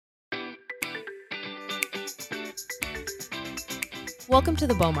Welcome to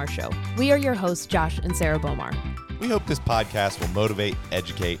the Bomar Show. We are your hosts, Josh and Sarah Bomar. We hope this podcast will motivate,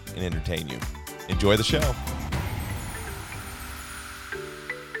 educate, and entertain you. Enjoy the show.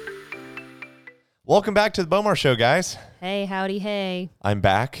 Welcome back to the Bomar Show, guys. Hey, howdy, hey. I'm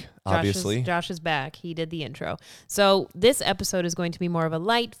back, obviously. Josh is back. He did the intro. So this episode is going to be more of a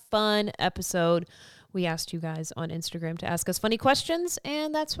light, fun episode. We asked you guys on Instagram to ask us funny questions,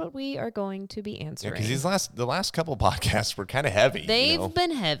 and that's what we are going to be answering. Because the last couple podcasts were kind of heavy. They've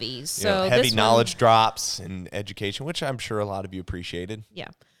been heavy. So heavy knowledge drops and education, which I'm sure a lot of you appreciated. Yeah.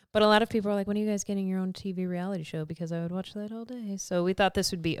 But a lot of people are like, when are you guys getting your own TV reality show? Because I would watch that all day. So we thought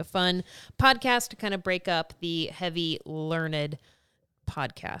this would be a fun podcast to kind of break up the heavy, learned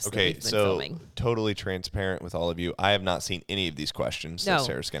podcast. Okay, so totally transparent with all of you. I have not seen any of these questions that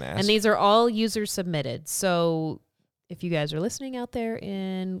Sarah's going to ask. And these are all user submitted. So if you guys are listening out there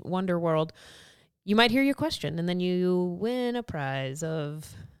in Wonder World, you might hear your question, and then you win a prize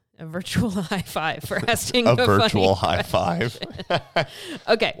of a virtual high five for asking a virtual high five.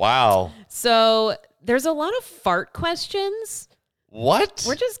 Okay. Wow. So there's a lot of fart questions. What?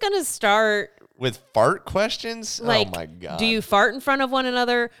 We're just going to start with fart questions? Like, oh my God. Do you fart in front of one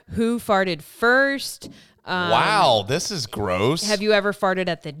another? Who farted first? Wow, this is gross. Have you ever farted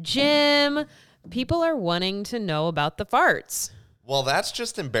at the gym? People are wanting to know about the farts. Well, that's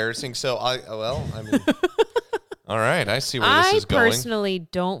just embarrassing. So all right, I see where this is going. I personally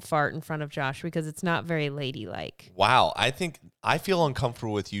don't fart in front of Josh because it's not very ladylike. Wow, I feel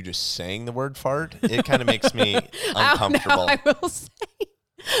uncomfortable with you just saying the word fart. It kind of makes me uncomfortable. I will say,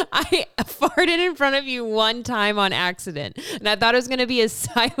 I farted in front of you one time on accident, and I thought it was going to be a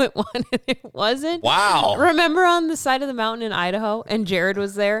silent one, and it wasn't. Wow. Remember on the side of the mountain in Idaho, and Jared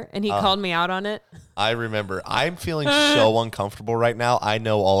was there, and he called me out on it? I remember. I'm feeling so uncomfortable right now. I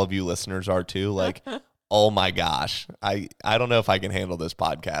know all of you listeners are too. Like, oh my gosh. I don't know if I can handle this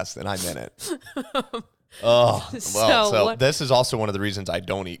podcast, and I'm in it. Oh, well, so this is also one of the reasons I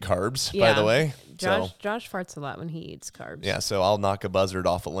don't eat carbs, by the way. Josh farts a lot when he eats carbs. Yeah, so I'll knock a buzzard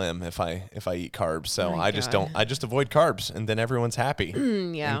off a limb if I eat carbs. So I just avoid carbs, and then everyone's happy,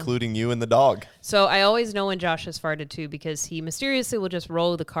 including you and the dog. So I always know when Josh has farted too, because he mysteriously will just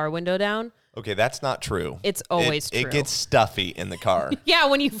roll the car window down. Okay, that's not true. It's always true. It gets stuffy in the car. Yeah,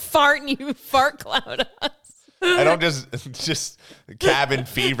 when you fart and you fart cloud us. I don't just cabin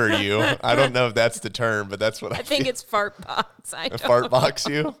fever you. I don't know if that's the term, but that's what I think it's fart box. Fart box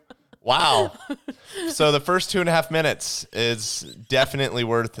you? Wow. So the first 2.5 minutes is definitely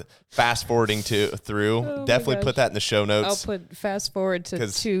worth fast forwarding through. Oh Definitely put that in the show notes. I'll put fast forward to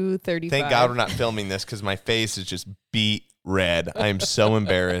 2:35. Thank God we're not filming this because my face is just beat red. I am so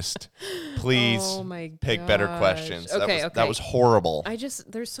embarrassed. Please pick better questions. Okay, that was horrible.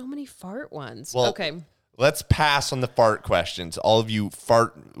 There's so many fart ones. Well, okay. Let's pass on the fart questions. All of you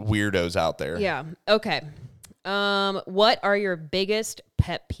fart weirdos out there. Yeah. Okay. What are your biggest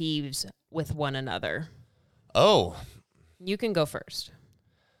pet peeves with one another? Oh. You can go first.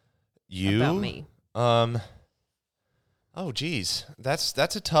 You? About me. Oh, geez.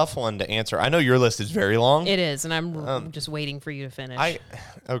 That's a tough one to answer. I know your list is very long. It is, and I'm just waiting for you to finish.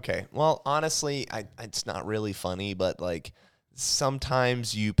 Okay. Well, honestly, it's not really funny, but like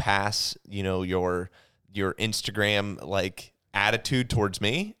sometimes you pass, your Instagram like attitude towards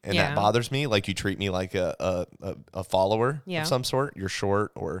me, and that bothers me. Like you treat me like a follower of some sort. You're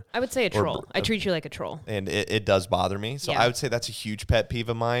short, or I would say a troll. I treat you like a troll, and it does bother me. So I would say that's a huge pet peeve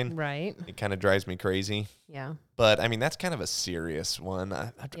of mine. Right. It kind of drives me crazy. Yeah. But I mean, that's kind of a serious one.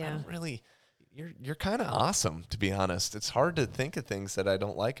 I don't really. You're kind of awesome, to be honest. It's hard to think of things that I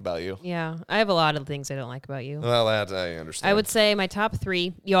don't like about you. Yeah, I have a lot of things I don't like about you. Well, that I understand. I would say my top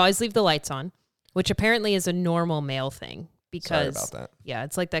 3. You always leave the lights on, which apparently is a normal male thing. Because, sorry about that. Yeah,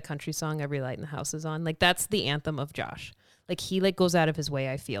 it's like that country song, "Every Light in the House is On." Like, that's the anthem of Josh. Like, he goes out of his way,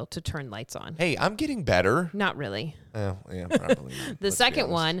 I feel, to turn lights on. Hey, I'm getting better. Not really. Oh, yeah, probably not. The second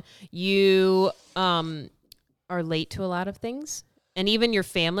one, you are late to a lot of things. And even your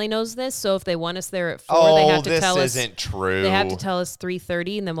family knows this. So if they want us there at 4, they have to tell us. This isn't true. They have to tell us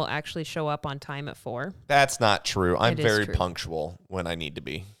 3:30, and then we'll actually show up on time at 4. That's not true. I'm very true. punctual when I need to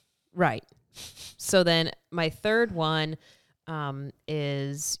be. Right. So then my third one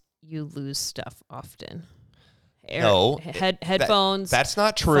is you lose stuff often. Headphones. That's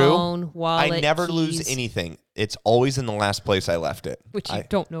not true. Phone, wallet, I never keys. lose anything. It's always in the last place I left it. Which you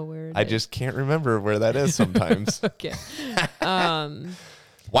don't know where it is. I just can't remember where that is sometimes. Okay.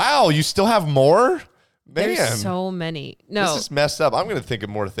 Wow, you still have more? Man. There's so many. No. This is messed up. I'm going to think of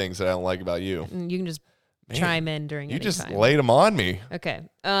more things that I don't like about you. You can just chime in during You any just time. laid them on me. Okay.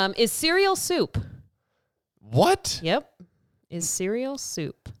 Is cereal soup? What? Yep. Is cereal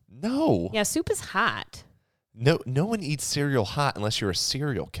soup? No. Yeah, soup is hot. No one eats cereal hot unless you're a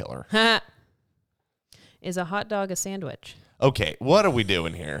serial killer. Is a hot dog a sandwich? Okay, what are we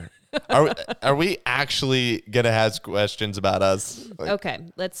doing here? Are we actually going to ask questions about us? Like, Okay,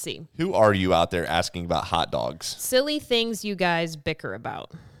 let's see. who are you out there asking about hot dogs? Silly things you guys bicker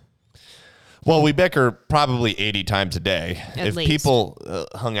about. Well, we bicker probably 80 times a day. At If least. people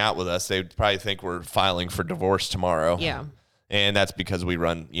hung out with us, they'd probably think we're filing for divorce tomorrow. Yeah. And that's because we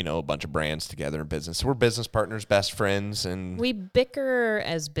run, a bunch of brands together in business. We're business partners, best friends, and We bicker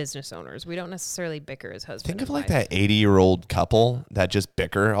as business owners. We don't necessarily bicker as husband think of and like wife. that 80-year-old couple that just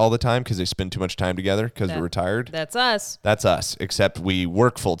bicker all the time because they spend too much time together because they're retired. That's us. That's us, except we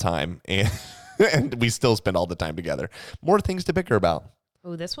work full time and and we still spend all the time together. More things to bicker about.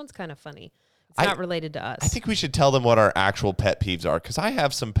 Oh, this one's kind of funny. It's not related to us. I think we should tell them what our actual pet peeves are because I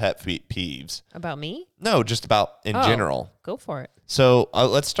have some pet peeves. About me? No, just about in general. Go for it. So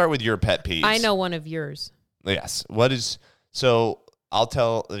let's start with your pet peeves. I know one of yours. Yes. I'll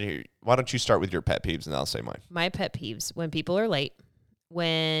tell. Why don't you start with your pet peeves and I'll say mine. My pet peeves: when people are late,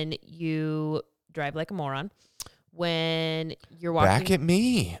 when you drive like a moron, when you're walking. Back at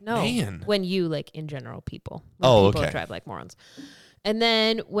me. No, Man. when you in general people. When people okay. drive like morons. And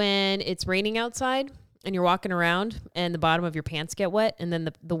then when it's raining outside and you're walking around and the bottom of your pants get wet and then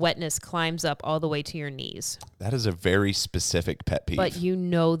the wetness climbs up all the way to your knees. That is a very specific pet peeve. But you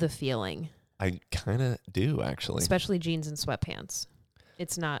know the feeling. I kind of do, actually. Especially jeans and sweatpants.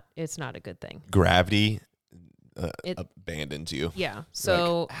 It's not a good thing. Gravity abandons you. Yeah.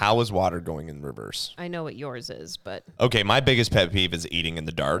 So how is water going in reverse? I know what yours is, but Okay, my biggest pet peeve is eating in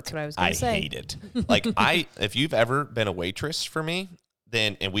the dark. That's what I was gonna say. hate it. If you've ever been a waitress for me,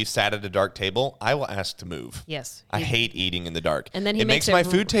 and we've sat at a dark table, I will ask to move. yes. I hate eating in the dark. And then he it makes makes my it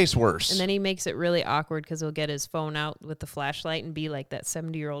food taste worse. And then he makes it really awkward because he'll get his phone out with the flashlight and be like that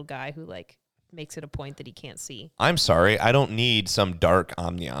 70-year-old guy who makes it a point that he can't see. I'm sorry, I don't need some dark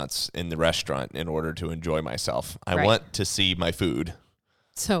ambiance in the restaurant in order to enjoy myself. I Right. want to see my food.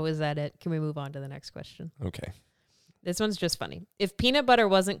 So is that it? Can we move on to the next question? Okay. This one's just funny. If peanut butter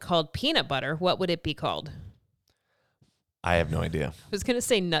wasn't called peanut butter, what would it be called? I have no idea. I was going to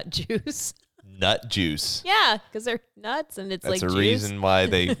say nut juice. Nut juice. Yeah, because they're nuts and it's That's like a juice. reason why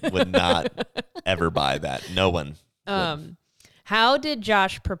they would not ever buy that. No one. How did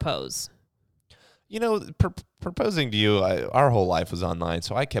Josh propose? Proposing to you, our whole life was online,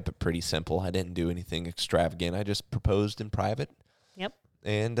 so I kept it pretty simple. I didn't do anything extravagant. I just proposed in private. Yep.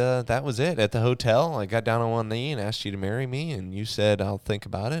 And that was it. At the hotel, I got down on one knee and asked you to marry me, and you said, I'll think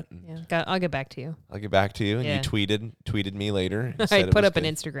about it. And I'll get back to you. I'll get back to you. And Yeah. you tweeted me later. and I said it put was up an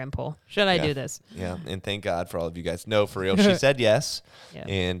good. Instagram poll. Should I Yeah. do this? Yeah, and thank God for all of you guys. No, for real. She said yes, Yeah.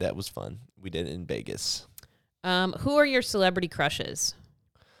 and that was fun. We did it in Vegas. Who are your celebrity crushes?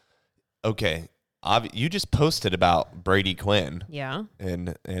 Okay. You just posted about Brady Quinn, Yeah.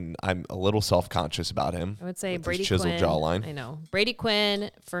 and I'm a little self-conscious about him. I would say with his Brady chiseled Quinn. jawline. I know. Brady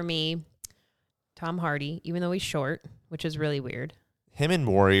Quinn for me. Tom Hardy, even though he's short, which is really weird. Him and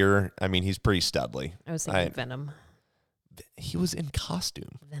Warrior, I mean, he's pretty studly. I was thinking Venom. He was in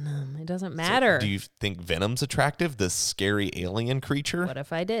costume. Venom. It doesn't So matter. do you think Venom's attractive? The scary alien creature? What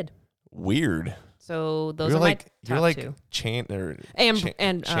if I did? Weird. So those you're are like my top you're like two. Chandler.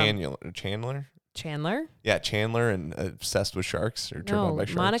 Chandler. Chandler. Chandler? Yeah, Chandler and obsessed with sharks or turned on No, by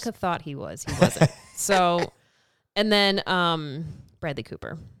sharks. Monica thought he was. He wasn't. So, and then Bradley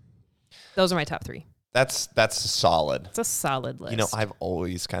Cooper. Those are my top three. That's solid. It's a solid list. I've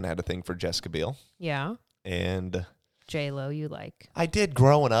always kind of had a thing for Jessica Biel, Yeah. and J-Lo, you like. I did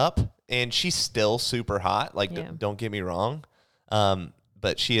growing up, and she's still super hot. Like, Yeah. don't get me wrong,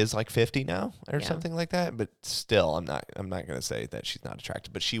 but she is like 50 now or Yeah. something like that. But still, I'm not gonna say that she's not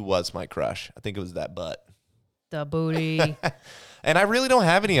attractive. But she was my crush. I think it was that butt. The booty. And I really don't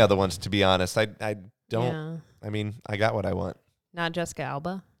have any other ones, to be honest. I don't. Yeah. I mean, I got what I want. Not Jessica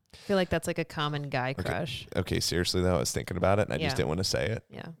Alba. I feel like that's like a common guy crush. Okay, seriously though, I was thinking about it, and I Yeah. just didn't want to say it.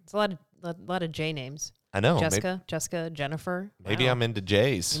 Yeah. It's a lot of J names. I know. Jessica, Jennifer. Maybe Wow. I'm into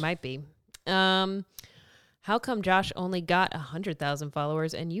J's. You might be. How come Josh only got 100,000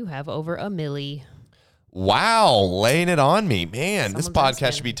 followers and you have over 1 milli? Wow, laying it on me. Man, this Someone's podcast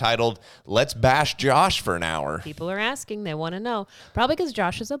asking. should be titled Let's Bash Josh for an Hour. People are asking. They want to know. Probably because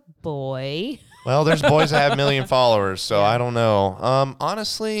Josh is a boy. Well, there's boys that have 1 million followers, so I don't know.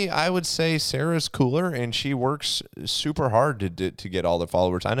 Honestly, I would say Sarah's cooler, and she works super hard to get all the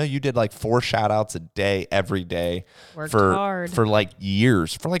followers. I know you did like 4 shout outs a day, every day. Worked for hard. For like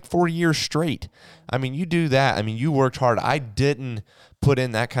years, for like 4 years straight. I mean, you do that. I mean, you worked hard. I didn't put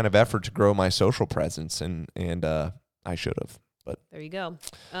in that kind of effort to grow my social presence, and I should have. But there you go.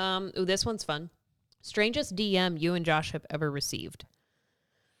 Ooh, this one's fun. Strangest DM you and Josh have ever received.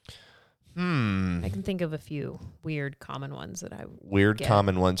 I can think of a few weird common ones that I get.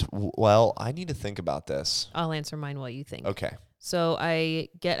 Common ones. Well, I need to think about this. I'll answer mine while you think. Okay. So I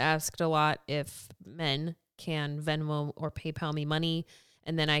get asked a lot if men can Venmo or PayPal me money,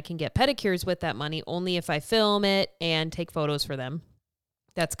 and then I can get pedicures with that money only if I film it and take photos for them.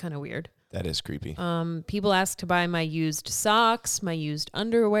 That's kind of weird. That is creepy. People ask to buy my used socks, my used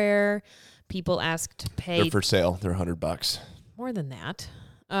underwear. People ask to pay. They're for sale. They're $100. More than that.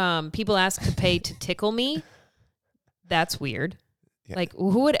 People ask to pay to tickle me. That's weird. Yeah. Like,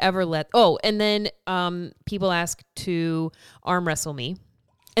 who would ever let... Oh, and then people ask to arm wrestle me.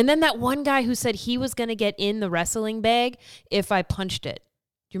 And then that one guy who said he was going to get in the wrestling bag if I punched it.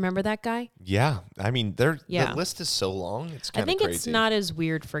 Do you remember that guy? Yeah. I mean, the list is so long. It's kind of crazy. It's not as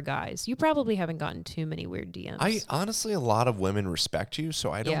weird for guys. You probably haven't gotten too many weird DMs. Honestly, a lot of women respect you, so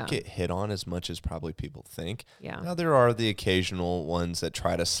I don't get hit on as much as probably people think. Yeah. Now, there are the occasional ones that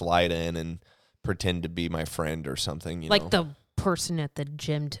try to slide in and pretend to be my friend or something. Like the person at the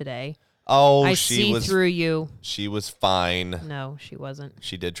gym today. Oh, I see through you. She was fine. No, she wasn't.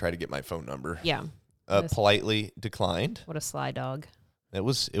 She did try to get my phone number. Yeah. Politely declined. What a sly dog. It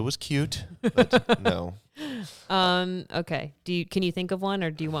was cute, but no. Okay. Can you think of one,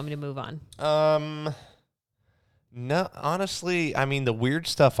 or do you want me to move on? No, honestly, I mean, the weird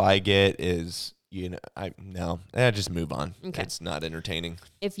stuff I get is, just move on. Okay. It's not entertaining.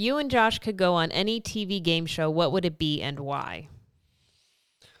 If you and Josh could go on any TV game show, what would it be and why?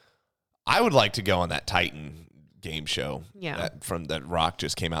 I would like to go on that Titan game show that Rock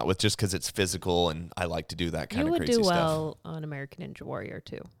just came out with, just because it's physical and I like to do that kind of crazy stuff. You would do well on American Ninja Warrior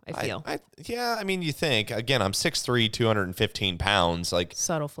too, I feel. I mean, you think. Again, I'm 6'3", 215 pounds. Like,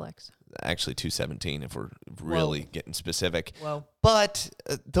 subtle flex. Actually 217 if we're really getting specific. Whoa. But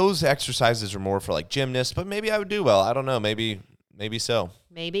those exercises are more for like gymnasts, but maybe I would do well. I don't know. Maybe so.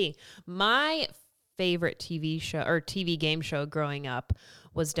 Maybe. My favorite TV show or TV game show growing up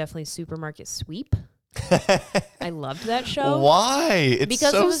was definitely Supermarket Sweep. I loved that show. Why?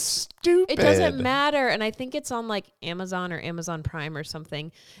 Because so stupid. It doesn't matter. And I think it's on like Amazon or Amazon Prime or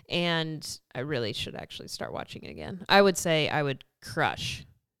something. And I really should actually start watching it again. I would say I would crush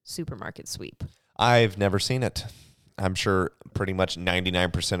Supermarket Sweep. I've never seen it. I'm sure pretty much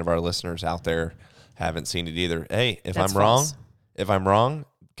 99% of our listeners out there haven't seen it either. Hey, if I'm wrong,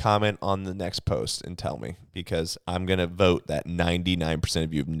 comment on the next post and tell me, because I'm going to vote that 99%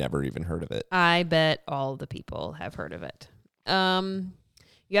 of you have never even heard of it. I bet all the people have heard of it.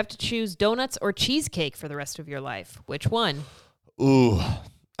 You have to choose donuts or cheesecake for the rest of your life. Which one? Ooh.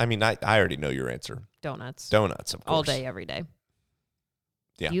 I mean, I already know your answer. Donuts. Donuts, of course. All day, every day.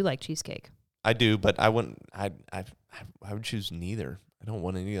 Yeah. You like cheesecake. I do, but I wouldn't. I would choose neither. I don't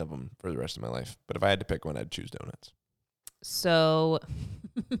want any of them for the rest of my life. But if I had to pick one, I'd choose donuts. So,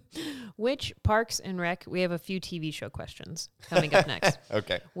 which Parks and Rec? We have a few TV show questions coming up next.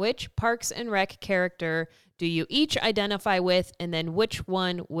 Okay. Which Parks and Rec character do you each identify with, and then which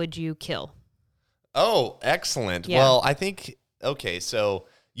one would you kill? Oh, excellent. Yeah. Well, I think, okay, so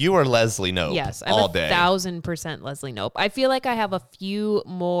you are Leslie Knope. Yes, all day. 1,000% Leslie Knope. I feel like I have a few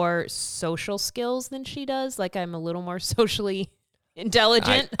more social skills than she does. Like I'm a little more socially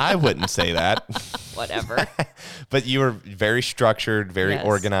intelligent. I wouldn't say that. Whatever. But you were very structured, very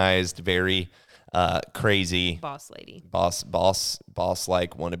organized, very crazy. Boss lady. Boss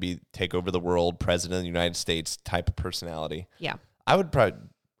like, want to take over the world, president of the United States type of personality. Yeah. I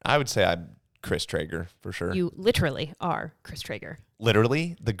would say I'm Chris Traeger for sure. You literally are Chris Traeger.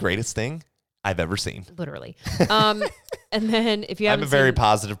 Literally the greatest thing I've ever seen. Literally. And then if you haven't I'm a very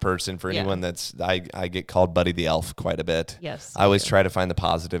positive person. For anyone I get called Buddy the Elf quite a bit. Yes. I always try to find the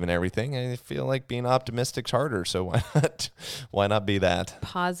positive in everything. I feel like being optimistic's harder, so why not be that?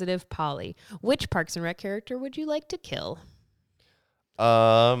 Positive Polly. Which Parks and Rec character would you like to kill?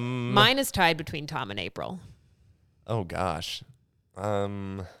 Mine is tied between Tom and April. Oh gosh.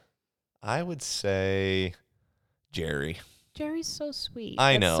 I would say Jerry. Jerry's so sweet.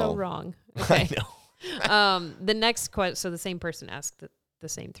 I know. That's so wrong. Okay. I know. The next question, so the same person asked the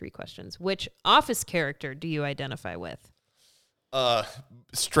same three questions. Which Office character do you identify with?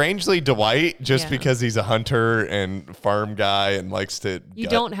 Strangely Dwight, just because he's a hunter and farm guy and likes to... You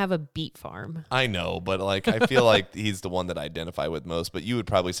don't have a beet farm. I know, but like I feel like he's the one that I identify with most, but you would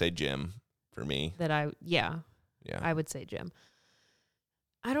probably say Jim for me. Yeah. I would say Jim.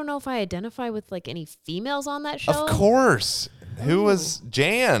 I don't know if I identify with like any females on that show. Of course. Ooh. Who was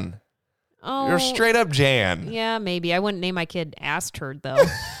Jan? Oh, you're straight up Jan. Yeah, maybe. I wouldn't name my kid Ass Turd though.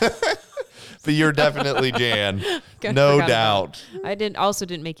 But you're definitely Jan. I No forgot about doubt. I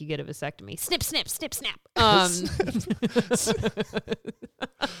didn't make you get a vasectomy. Snip, snip, snip, snap.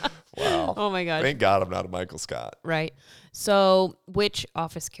 Wow. Oh my gosh. Thank God I'm not a Michael Scott. Right. So, which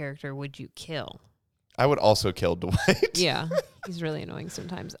Office character would you kill? I would also kill Dwight. Yeah, he's really annoying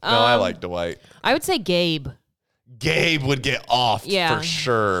sometimes. No, I like Dwight. I would say Gabe. Gabe would get off for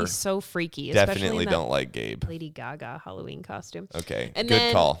sure. He's so freaky. Definitely in that don't like Gabe. Lady Gaga Halloween costume. Okay, And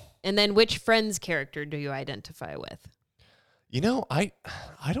good call. And then which Friends character do you identify with? You know, I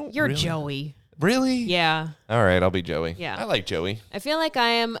don't. You're really, Joey. Really? Yeah. All right, I'll be Joey. Yeah. I like Joey. I feel like I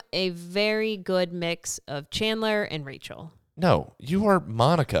am a very good mix of Chandler and Rachel. No, you are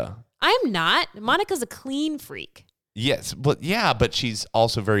Monica. I'm not. Monica's a clean freak. Yes, but she's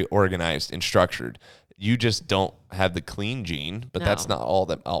also very organized and structured. You just don't have the clean gene, but that's not all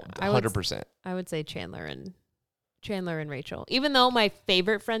that. 100%. I would say Chandler and Rachel. Even though my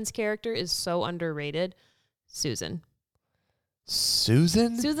favorite Friends character is so underrated, Susan.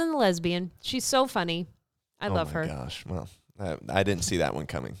 Susan the lesbian. She's so funny. I love her. Oh my gosh. Well, I didn't see that one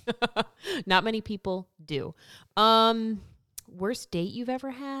coming. Not many people do. Worst date you've ever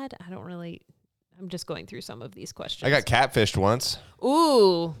had? I'm just going through some of these questions. I got catfished once.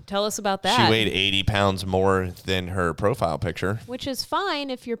 Ooh, tell us about that. She weighed 80 pounds more than her profile picture. Which is fine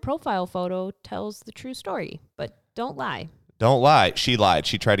if your profile photo tells the true story, but don't lie. Don't lie. She lied.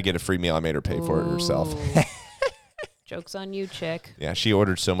 She tried to get a free meal. I made her pay for it herself. Joke's on you, chick. Yeah, she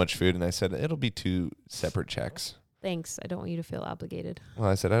ordered so much food, and I said, it'll be 2 separate checks. Thanks. I don't want you to feel obligated. Well,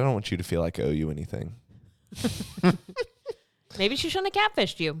 I said, I don't want you to feel like I owe you anything. Maybe she shouldn't have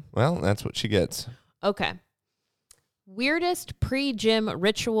catfished you. Well, that's what she gets. Okay. Weirdest pre-gym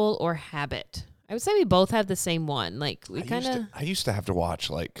ritual or habit? I would say we both have the same one. Like I used to have to watch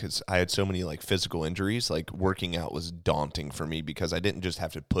because I had so many physical injuries. Working out was daunting for me because I didn't just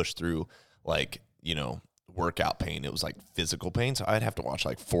have to push through workout pain. It was physical pain. So I'd have to watch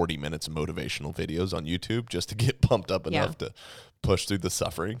 40 minutes of motivational videos on YouTube just to get pumped up enough to push through the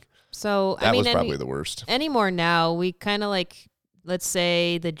suffering. So that was probably the worst. Anymore now, we kind of let's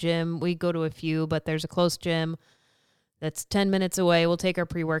say the gym, we go to a few, but there's a close gym that's 10 minutes away. We'll take our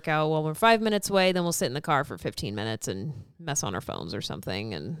pre-workout. Well, we're 5 minutes away. Then we'll sit in the car for 15 minutes and mess on our phones or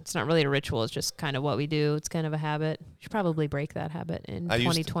something. And it's not really a ritual. It's just kind of what we do. It's kind of a habit. We should probably break that habit in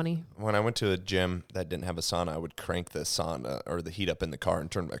 2020. When I went to a gym that didn't have a sauna, I would crank the sauna or the heat up in the car and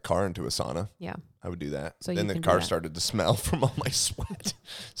turn my car into a sauna. Yeah. I would do that. So then the car started to smell from all my sweat.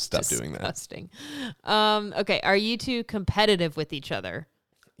 Stop doing that. Disgusting. Okay. Are you two competitive with each other?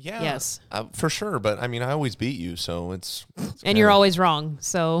 Yeah. Yes. For sure. But I mean, I always beat you. So it's and you're always wrong.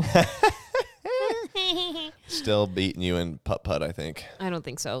 So still beating you in putt-putt, I think. I don't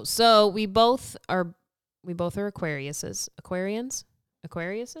think so. So we both are Aquariuses. Aquarians?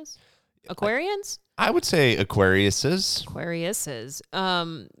 I would say Aquariuses.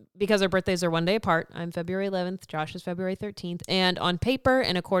 Because our birthdays are one day apart. I'm February 11th. Josh is February 13th. And on paper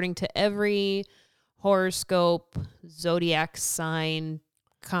and according to every horoscope, zodiac sign,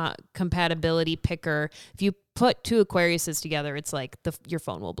 compatibility picker, if you put 2 Aquariuses together, it's your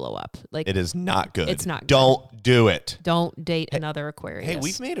phone will blow up. It is not good. It's not good. Don't do it. Don't date another Aquarius. Hey,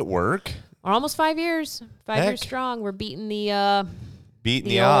 we've made it work. We're almost 5 years. 5 years strong. We're beating the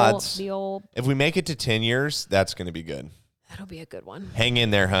odds. If we make it to 10 years, that's going to be good. That'll be a good one. Hang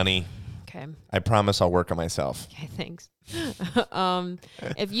in there, honey. Okay. I promise I'll work on myself. Okay, thanks.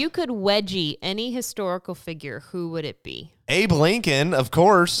 If you could wedgie any historical figure, who would it be? Abe Lincoln, of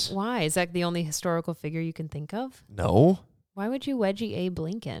course. Why? Is that the only historical figure you can think of? No. Why would you wedgie Abe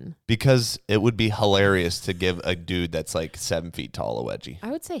Lincoln? Because it would be hilarious to give a dude that's 7 feet tall a wedgie.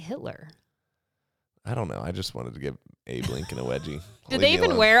 I would say Hitler. I don't know. I just wanted to give Abe Lincoln a wedgie. Did they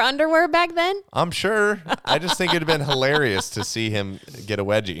even wear underwear back then? I'm sure. I just think it'd have been hilarious to see him get a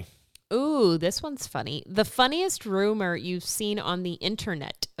wedgie. Ooh, this one's funny. The funniest rumor you've seen on the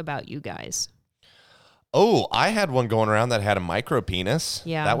internet about you guys. Oh, I had one going around that had a micro penis.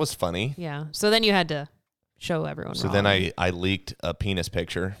 Yeah. That was funny. Yeah. So then you had to show everyone. So then I leaked a penis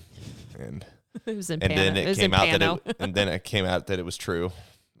picture, and it was in and Pano. then it came out that it was true.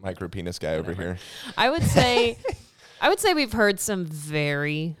 Micro penis guy over here. I would say we've heard some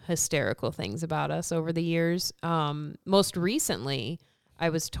very hysterical things about us over the years. Most recently, I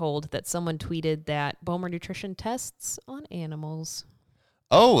was told that someone tweeted that Bomer Nutrition tests on animals.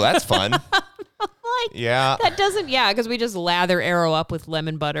 Oh, that's fun. Yeah. That doesn't, because we just lather Arrow up with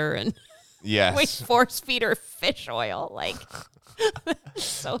lemon butter and we force feed her fish oil.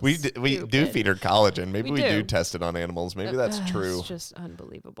 So we do feed her collagen. Maybe we do test it on animals. Maybe that's true. It's just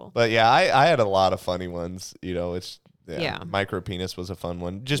unbelievable. But yeah, I had a lot of funny ones. It's Yeah. Micro penis was a fun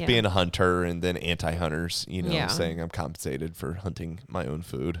one. Just Yeah. being a hunter and then anti-hunters, Yeah. saying I'm compensated for hunting my own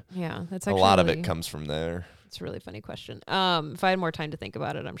food. Yeah, that's A actually lot of really- it comes from there. It's a really funny question. If I had more time to think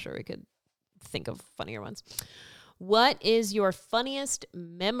about it, I'm sure we could think of funnier ones. What is your funniest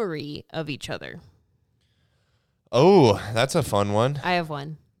memory of each other? Oh, that's a fun one. I have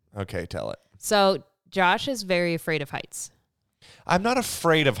one. Okay, tell it. So Josh is very afraid of heights. I'm not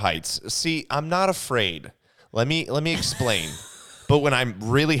afraid of heights. See, I'm not afraid. Let me explain. But when I'm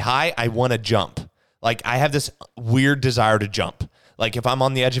really high, I want to jump. Like I have this weird desire to jump. Like if I'm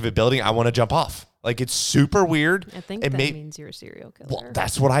on the edge of a building, I want to jump off. Like it's super weird. I think It that may- means you're a serial killer. Well,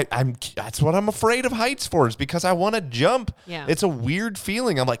 that's what I'm afraid of heights for, is because I want to jump. Yeah. It's a weird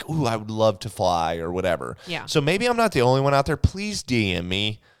feeling. I'm like, ooh, I would love to fly or whatever. Yeah. So maybe I'm not the only one out there. Please DM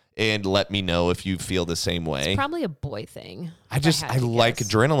me and let me know if you feel the same way. Probably a boy thing. I if had to like guess.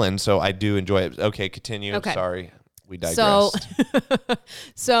 adrenaline, so I do enjoy it. Okay, continue. Okay. Sorry. We So, digressed.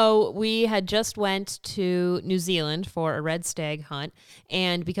 so we had just went to New Zealand for a red stag hunt,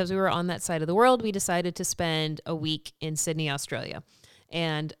 and because we were on that side of the world, we decided to spend a week in Sydney, Australia.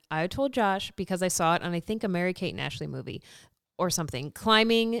 And I told Josh, because I saw it on, I think, a Mary-Kate and Ashley movie or something,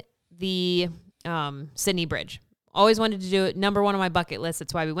 climbing the Sydney Bridge. Always wanted to do it. Number one on my bucket list.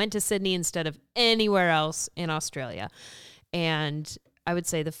 That's why we went to Sydney instead of anywhere else in Australia. And I would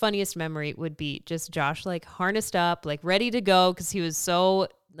say the funniest memory would be just Josh like harnessed up, like ready to go, because he was so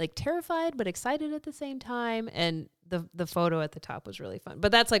like terrified but excited at the same time. And the photo at the top was really fun.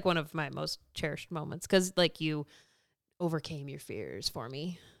 But that's like one of my most cherished moments, because like you overcame your fears for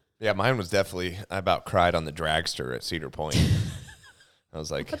me. Yeah, mine was definitely, I about cried on the dragster at Cedar Point. I was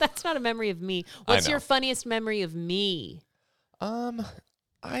like, But that's not a memory of me. I What's know. your funniest memory of me?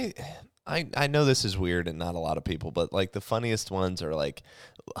 I know this is weird and not a lot of people, but like the funniest ones are like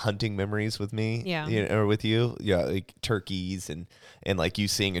hunting memories with me, Yeah. or with you, like turkeys and like you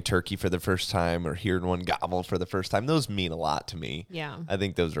seeing a turkey for the first time or hearing one gobble for the first time. Those mean a lot to me. Yeah. I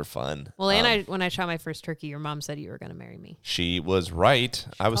think those are fun. Well, and when I shot my first turkey, your mom said you were going to marry me. She was right.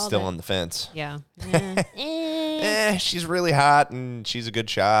 I was called still it. on the fence. Yeah. She's really hot and she's a good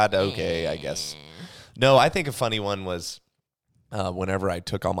shot. Okay, I guess. No, I think a funny one was whenever I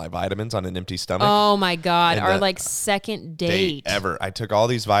took all my vitamins on an empty stomach. Oh my God. And Our the like second Date date. ever. I took all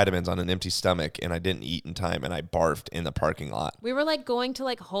these vitamins on an empty stomach and I didn't eat in time and I barfed in the parking lot. We were like going to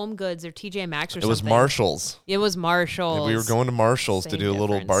like Home Goods or TJ Maxx or It something. was Marshall's. It was Marshall's. We were going to Marshall's to Same do a little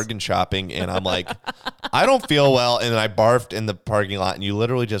difference. bargain shopping, and I'm like, I don't feel well, and then I barfed in the parking lot, and you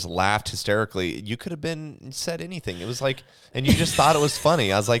literally just laughed hysterically. You could have said anything. It was like, and you just thought it was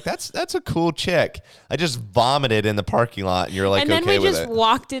funny. I was like, that's a cool chick. I just vomited in the parking lot, and you're like, and then okay we with just it.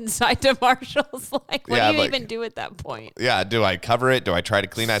 walked inside to Marshall's. Like, what Yeah, do you like- even do at that point? Yeah, do I cover it? Do I try to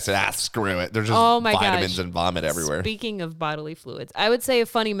clean it? I said, screw it. There's just Oh my vitamins gosh. and vomit everywhere. Speaking of bodily fluids, I would say a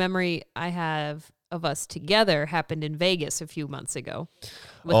funny memory I have of us together happened in Vegas a few months ago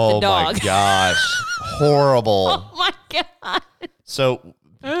with Oh the dog. my gosh. Horrible. Oh my God. So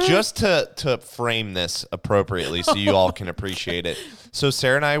just to frame this appropriately so you all can appreciate it. So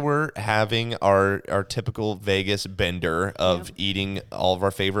Sarah and I were having our typical Vegas bender of eating all of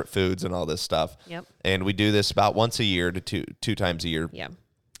our favorite foods and all this stuff. Yep. And we do this about once a year to two times a year. Yeah.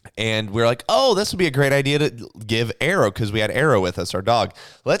 And we're like, oh, this would be a great idea to give Arrow, because we had Arrow with us, our dog.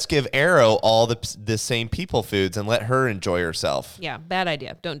 Let's give Arrow all the same people foods and let her enjoy herself. Yeah. Bad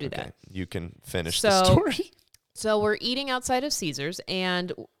idea. Don't do Okay, that. you can finish the So- story. So we're eating outside of Caesars,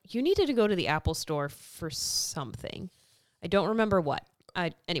 and you needed to go to the Apple store for something. I don't remember what.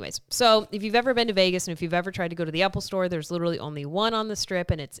 Anyways, so if you've ever been to Vegas and if you've ever tried to go to the Apple store, there's literally only one on the Strip,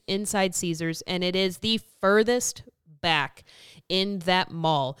 and it's inside Caesars, and it is the furthest back in that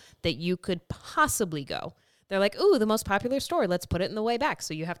mall that you could possibly go. They're like, ooh, the most popular store. Let's put it in the way back.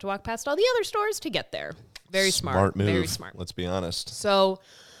 So you have to walk past all the other stores to get there. Very smart. Move. Very smart. Let's be honest. So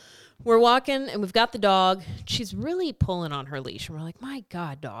we're walking and we've got the dog. She's really pulling on her leash. And we're like, my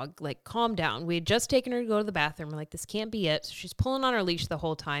God, dog, like calm down. We had just taken her to go to the bathroom. We're like, this can't be it. So she's pulling on her leash the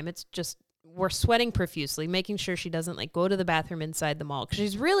whole time. It's just, we're sweating profusely, making sure she doesn't like go to the bathroom inside the mall. Cause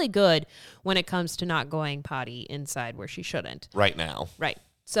she's really good when it comes to not going potty inside where she shouldn't. Right now. Right.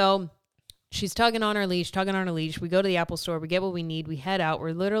 So she's tugging on her leash. We go to the Apple store. We get what we need. We head out.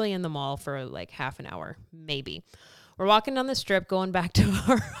 We're literally in the mall for like half an hour, maybe. We're walking down the Strip, going back to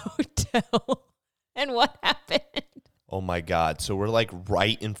our hotel. And what happened? Oh my God. So we're like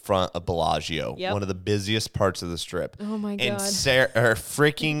right in front of Bellagio, Yep. one of the busiest parts of the Strip. Oh my And God. her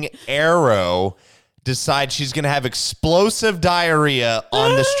freaking Arrow decides she's going to have explosive diarrhea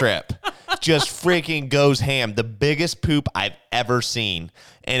on the Strip. just freaking goes ham. The biggest poop I've ever seen.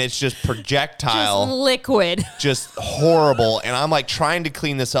 And it's just projectile. Just liquid. Just horrible. And I'm like trying to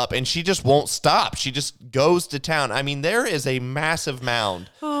clean this up and she just won't stop. She just goes to town. I mean, there is a massive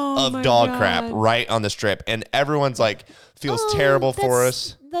mound of dog crap right on the strip. And everyone's like, feels terrible for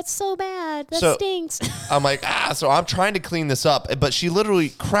us. That's so bad. That stinks. I'm like, so I'm trying to clean this up. But she literally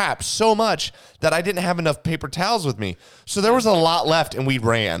crapped so much that I didn't have enough paper towels with me. So there was a lot left and we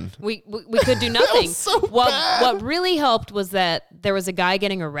ran. We could do nothing. That was so bad. What really helped was that there was a guy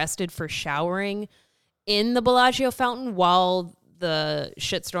getting arrested for showering in the Bellagio fountain while the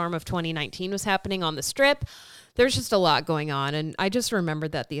shitstorm of 2019 was happening on the strip. There's just a lot going on, and I just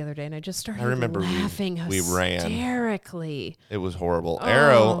remembered that the other day, and I just started laughing we ran hysterically. It was horrible.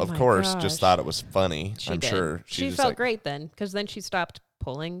 Arrow, of course, just thought it was funny. I'm sure. She felt great then, because then she stopped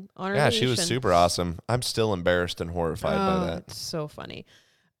pulling on her leash. Yeah, she was super awesome. I'm still embarrassed and horrified by that. It's so funny.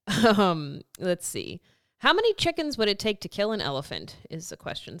 Let's see. How many chickens would it take to kill an elephant is the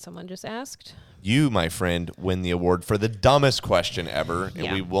question someone just asked. You, my friend, win the award for the dumbest question ever,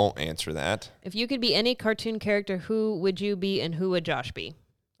 and we won't answer that. If you could be any cartoon character, who would you be and who would Josh be?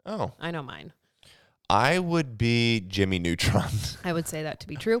 Oh. I know mine. I would be Jimmy Neutron. I would say that to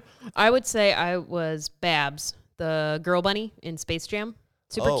be true. I would say I was Babs, the girl bunny in Space Jam.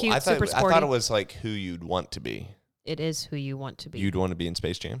 Super cute, super sporty. I thought it was like who you'd want to be. It is who you want to be. You'd want to be in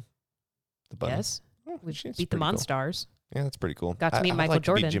Space Jam? The bunny? Yes. We beat the Monstars. Cool. Yeah, that's pretty cool. Got to meet Michael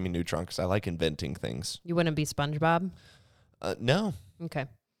Jordan. I'd like to be Jimmy Neutron because I like inventing things. You wouldn't be SpongeBob? No. Okay.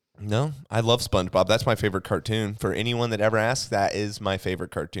 No, I love SpongeBob. That's my favorite cartoon. For anyone that ever asks, that is my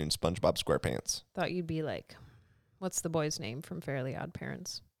favorite cartoon, SpongeBob SquarePants. Thought you'd be like, what's the boy's name from Fairly Odd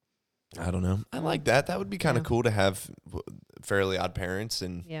Parents? I don't know. I like that. That would be kind of cool to have Fairly Odd Parents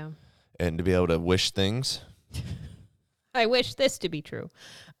and to be able to wish things. I wish this to be true.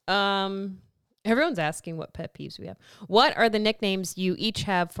 Everyone's asking what pet peeves we have. What are the nicknames you each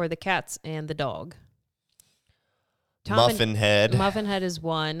have for the cats and the dog? Muffin Head. Muffin Head is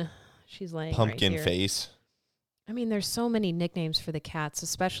one. She's laying Pumpkin right here. Face. I mean, there's so many nicknames for the cats,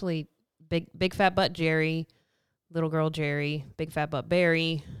 especially Big Fat Butt Jerry, Little Girl Jerry, Big Fat Butt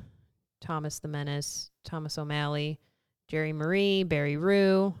Barry, Thomas the Menace, Thomas O'Malley, Jerry Marie, Barry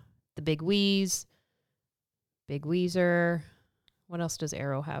Roo, the Big Wheeze, Big Weezer. What else does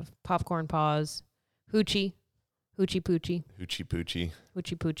Arrow have? Popcorn Paws, Hoochie, Hoochie Poochie. Hoochie Poochie.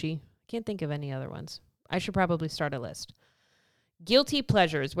 Hoochie Poochie. Can't think of any other ones. I should probably start a list. Guilty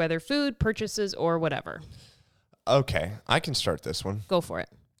pleasures, whether food, purchases, or whatever. Okay, I can start this one. Go for it.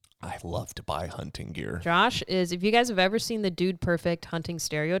 I love to buy hunting gear. Josh is, if you guys have ever seen the Dude Perfect Hunting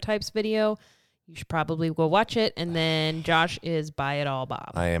Stereotypes video, you should probably go watch it. And then Josh is Buy It All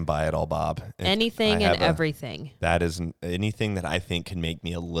Bob. I am Buy It All Bob. Anything and everything. That is anything that I think can make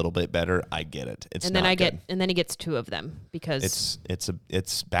me a little bit better. I get it. It's and then not good. And then he gets two of them because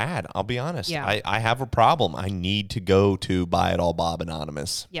it's bad. I'll be honest. Yeah. I have a problem. I need to go to Buy It All Bob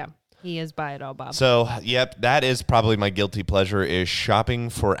Anonymous. Yeah. He is Buy It All Bob. So, yep, that is probably my guilty pleasure is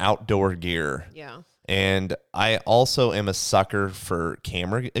shopping for outdoor gear. Yeah. And I also am a sucker for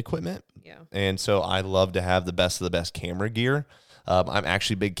camera equipment. Yeah. And so I love to have the best of the best camera gear. I'm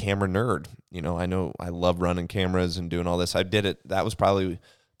actually a big camera nerd. You know I love running cameras and doing all this. I did it. That was probably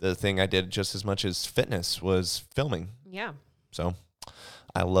the thing I did just as much as fitness was filming. Yeah. So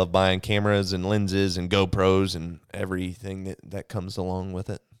I love buying cameras and lenses and GoPros and everything that comes along with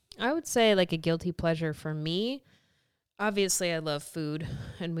it. I would say like a guilty pleasure for me. Obviously, I love food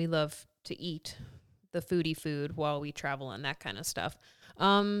and we love to eat the foodie food while we travel and that kind of stuff.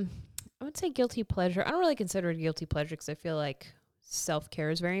 I would say guilty pleasure. I don't really consider it a guilty pleasure because I feel like self-care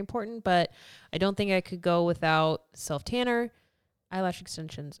is very important, but I don't think I could go without self-tanner, eyelash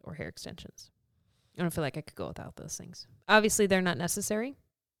extensions, or hair extensions. I don't feel like I could go without those things. Obviously, they're not necessary,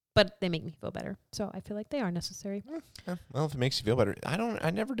 but they make me feel better. So I feel like they are necessary. Well, if it makes you feel better.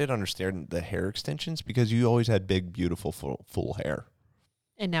 I never did understand the hair extensions because you always had big, beautiful, full hair.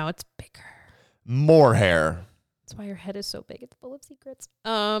 And now it's bigger. More hair. That's why your head is so big. It's full of secrets.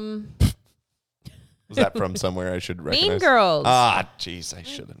 Was that from somewhere I should recognize? Mean Girls. Ah, jeez, I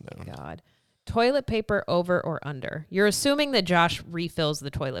should have known. God. Toilet paper over or under? You're assuming that Josh refills the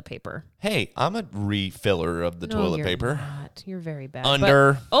toilet paper. Hey, I'm a refiller of the toilet paper. Not. You're very bad.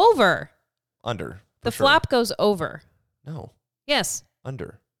 Under. But over. Under. The flap goes over. No. Yes.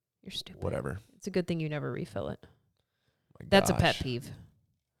 Under. You're stupid. Whatever. It's a good thing you never refill it. That's a pet peeve.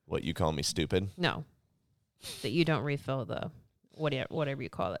 What, you call me stupid? No. That you don't refill the whatever you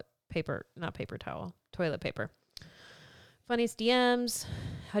call it. Paper, not paper towel. Toilet paper. Funniest DMs.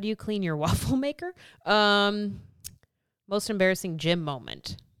 How do you clean your waffle maker? Most embarrassing gym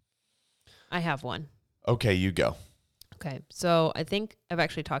moment. I have one. Okay, you go. Okay, so I think I've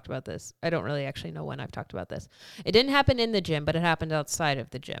actually talked about this. I don't really actually know when I've talked about this. It didn't happen in the gym, but it happened outside of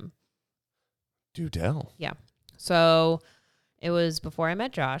the gym. Do tell. Yeah. So it was before I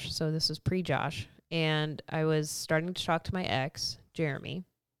met Josh. So this was pre-Josh. And I was starting to talk to my ex, Jeremy.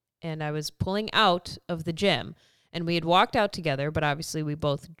 And I was pulling out of the gym. And we had walked out together, but obviously we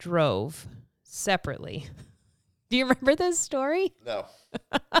both drove separately. Do you remember this story? No.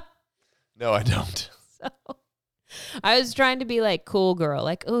 No, I don't. So I was trying to be like cool girl,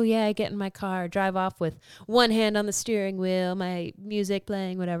 like, oh yeah, I get in my car, drive off with one hand on the steering wheel, my music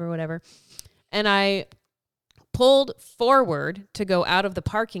playing, whatever. And I pulled forward to go out of the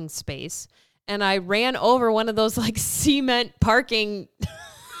parking space, and I ran over one of those like cement parking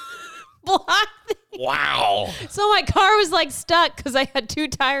block things. Wow. So my car was like stuck because I had 2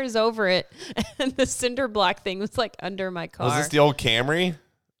 tires over it, and the cinder block thing was like under my car. Was this the old Camry?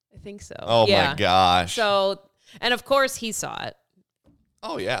 I think so. Oh yeah. my gosh. So, and of course he saw it.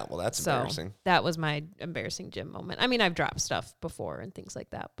 Oh yeah, well that's So embarrassing. that was my embarrassing gym moment. I mean, I've dropped stuff before and things like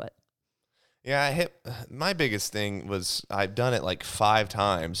that, but Yeah, my biggest thing was I've done it like 5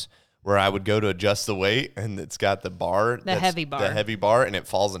 times where I would go to adjust the weight and it's got the bar. The heavy bar. The heavy bar, and it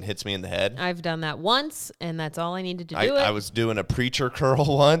falls and hits me in the head. I've done that once, and that's all I needed to do. I was doing a preacher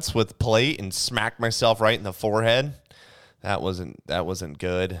curl once with plate and smacked myself right in the forehead. That wasn't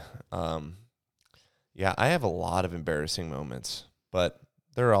good. Yeah, I have a lot of embarrassing moments, but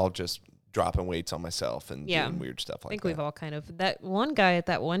they're all just dropping weights on myself and doing weird stuff like that. I think we've all kind of, that one guy at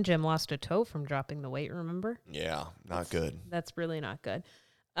that one gym lost a toe from dropping the weight, remember? Yeah, not good. That's really not good.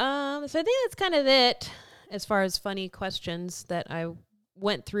 So I think that's kind of it as far as funny questions that I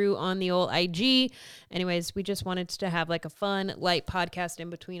went through on the old IG. Anyways, we just wanted to have like a fun, light podcast in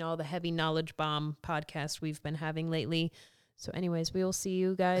between all the heavy knowledge bomb podcasts we've been having lately. So anyways, we will see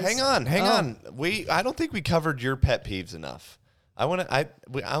you guys. Hang on. I don't think we covered your pet peeves enough. I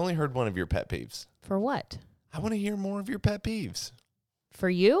only heard one of your pet peeves. For what? I want to hear more of your pet peeves. For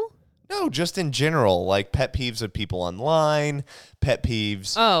you? No, just in general, like pet peeves of people online, pet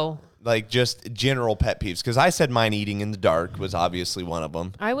peeves. Oh. Like just general pet peeves. Because I said mine eating in the dark was obviously one of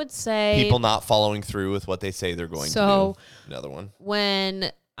them. I would say People not following through with what they say they're going to do. Another one.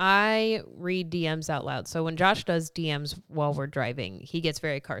 When I read DMs out loud, so when Josh does DMs while we're driving, he gets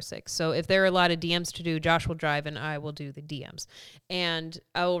very car sick. So if there are a lot of DMs to do, Josh will drive and I will do the DMs. And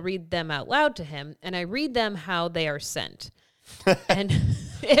I will read them out loud to him, and I read them how they are sent. And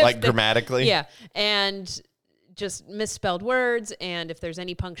like grammatically? Yeah. And just misspelled words, and if there's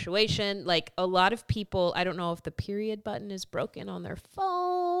any punctuation, like a lot of people, I don't know if the period button is broken on their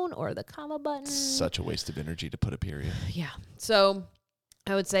phone or the comma button. Such a waste of energy to put a period. Yeah. So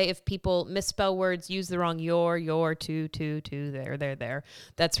I would say if people misspell words, use the wrong your, to, there.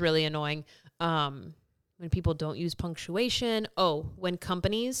 That's really annoying. When people don't use punctuation. Oh, when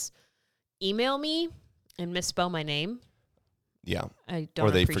companies email me and misspell my name. Yeah. I don't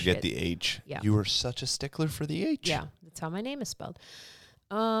Or they appreciate forget the H. Yeah. You were such a stickler for the H. Yeah, that's how my name is spelled.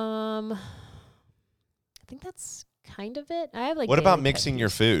 I think that's kind of it. I have like. What about daily pet mixing your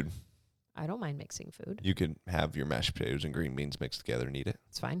peeves. food? I don't mind mixing food. You could have your mashed potatoes and green beans mixed together and eat it.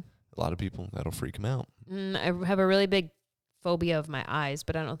 It's fine. A lot of people, that'll freak them out. I have a really big phobia of my eyes,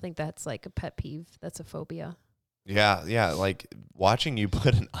 but I don't think that's like a pet peeve. That's a phobia. Yeah. Like watching you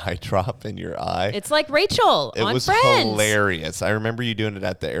put an eye drop in your eye. It's like Rachel It on was Friends. hilarious. I remember you doing it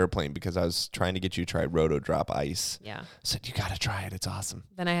at the airplane because I was trying to get you to try Roto Drop Ice. Yeah. I said, you got to try it. It's awesome.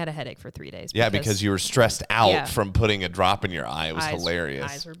 Then I had a headache for 3 days. Yeah, because you were stressed out Yeah. from putting a drop in your eye. It was hilarious.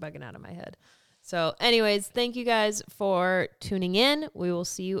 Eyes were bugging out of my head. So anyways, thank you guys for tuning in. We will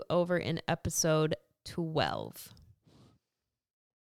see you over in episode 12.